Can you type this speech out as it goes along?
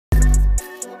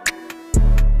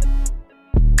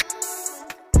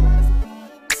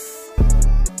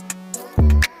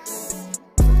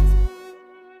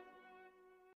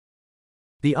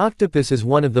The octopus is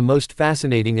one of the most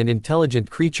fascinating and intelligent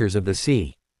creatures of the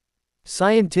sea.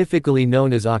 Scientifically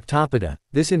known as Octopoda,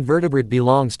 this invertebrate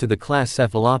belongs to the class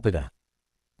Cephalopoda.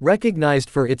 Recognized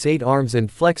for its 8 arms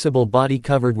and flexible body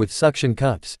covered with suction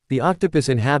cups, the octopus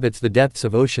inhabits the depths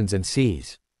of oceans and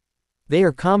seas. They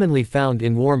are commonly found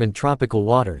in warm and tropical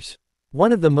waters.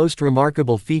 One of the most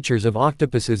remarkable features of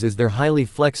octopuses is their highly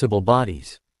flexible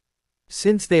bodies.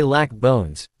 Since they lack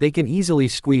bones, they can easily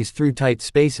squeeze through tight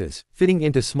spaces, fitting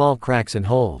into small cracks and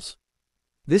holes.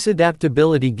 This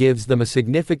adaptability gives them a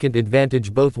significant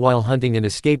advantage both while hunting and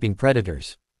escaping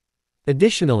predators.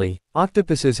 Additionally,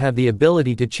 octopuses have the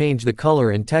ability to change the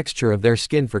color and texture of their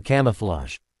skin for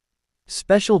camouflage.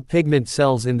 Special pigment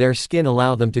cells in their skin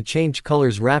allow them to change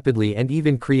colors rapidly and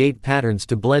even create patterns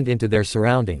to blend into their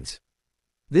surroundings.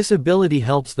 This ability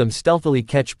helps them stealthily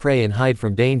catch prey and hide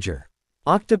from danger.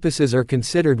 Octopuses are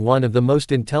considered one of the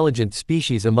most intelligent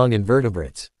species among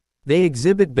invertebrates. They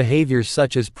exhibit behaviors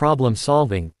such as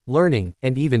problem-solving, learning,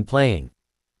 and even playing.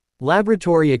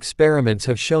 Laboratory experiments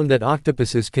have shown that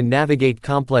octopuses can navigate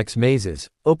complex mazes,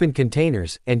 open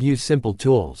containers, and use simple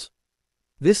tools.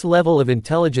 This level of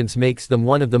intelligence makes them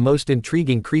one of the most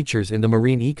intriguing creatures in the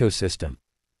marine ecosystem.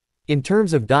 In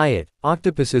terms of diet,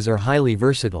 octopuses are highly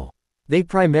versatile. They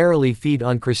primarily feed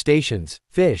on crustaceans,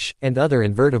 fish, and other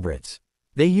invertebrates.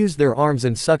 They use their arms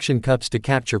and suction cups to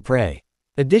capture prey.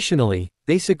 Additionally,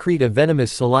 they secrete a venomous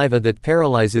saliva that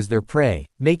paralyzes their prey,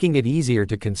 making it easier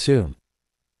to consume.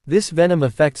 This venom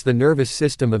affects the nervous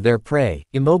system of their prey,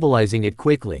 immobilizing it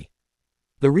quickly.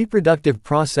 The reproductive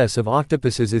process of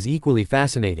octopuses is equally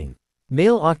fascinating.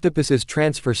 Male octopuses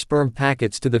transfer sperm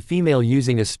packets to the female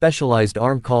using a specialized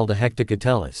arm called a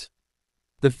hectocotylus.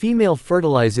 The female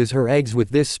fertilizes her eggs with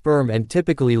this sperm and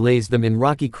typically lays them in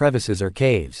rocky crevices or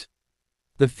caves.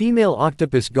 The female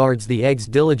octopus guards the eggs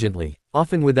diligently,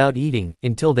 often without eating,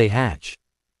 until they hatch.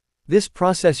 This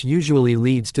process usually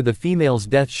leads to the female's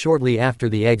death shortly after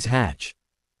the eggs hatch.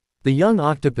 The young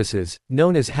octopuses,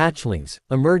 known as hatchlings,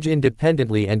 emerge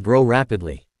independently and grow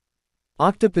rapidly.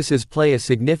 Octopuses play a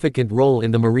significant role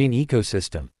in the marine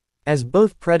ecosystem. As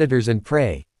both predators and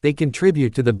prey, they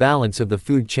contribute to the balance of the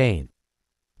food chain.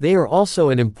 They are also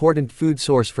an important food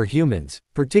source for humans,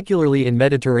 particularly in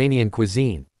Mediterranean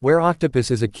cuisine, where octopus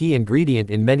is a key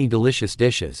ingredient in many delicious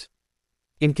dishes.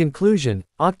 In conclusion,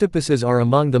 octopuses are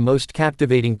among the most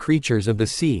captivating creatures of the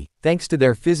sea, thanks to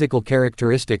their physical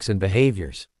characteristics and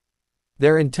behaviors.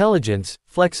 Their intelligence,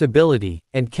 flexibility,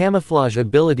 and camouflage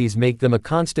abilities make them a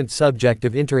constant subject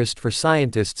of interest for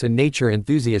scientists and nature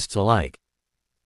enthusiasts alike.